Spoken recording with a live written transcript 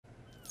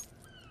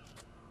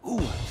Ooh,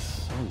 I'm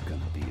so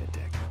gonna be a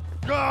dick.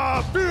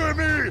 Ah, fear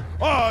me!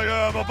 I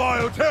am a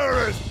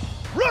bioterrorist!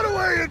 Run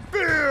away in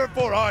fear,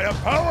 for I have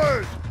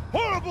powers!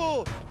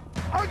 Horrible,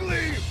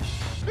 ugly,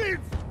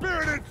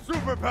 mean-spirited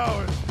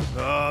superpowers!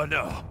 Oh,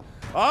 no.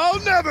 I'll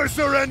never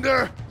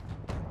surrender!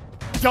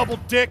 Double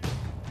dick!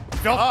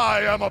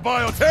 I am a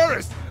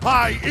bioterrorist!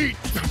 I eat!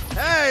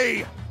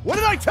 Hey! What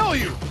did I tell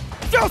you?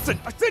 Delson,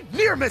 I said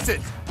near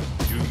misses!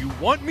 Do you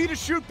want me to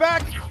shoot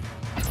back?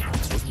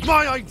 It was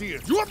my idea.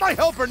 Do you want my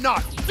help or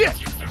not? Dick!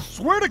 I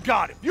swear to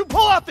God, if you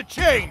pull out the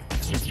chain,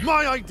 it was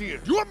my idea.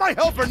 Do you want my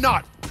help or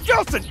not?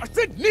 Delson, I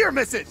said near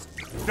misses!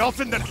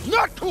 Delson, that's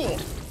not cool!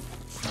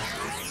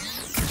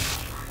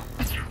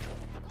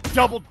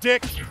 Double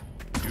dick!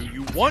 Do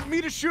you want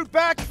me to shoot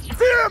back?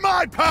 Fear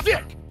my power!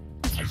 Dick!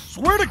 I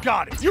swear to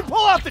God, if you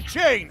pull out the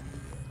chain!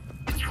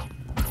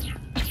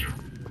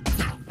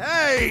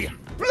 Hey!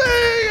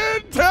 Flee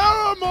in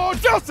terror more!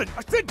 Delson,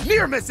 I said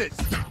near misses!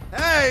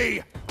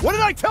 Hey! What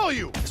did I tell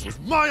you? This was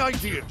my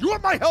idea. Do you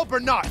want my help or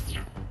not?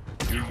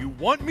 Do you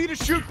want me to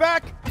shoot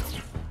back?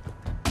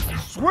 I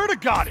swear to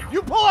God, if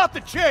you pull out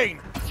the chain!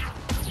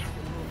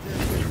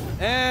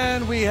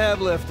 And we have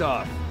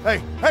liftoff.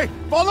 Hey,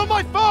 follow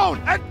my phone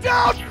and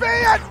don't be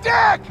a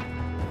dick!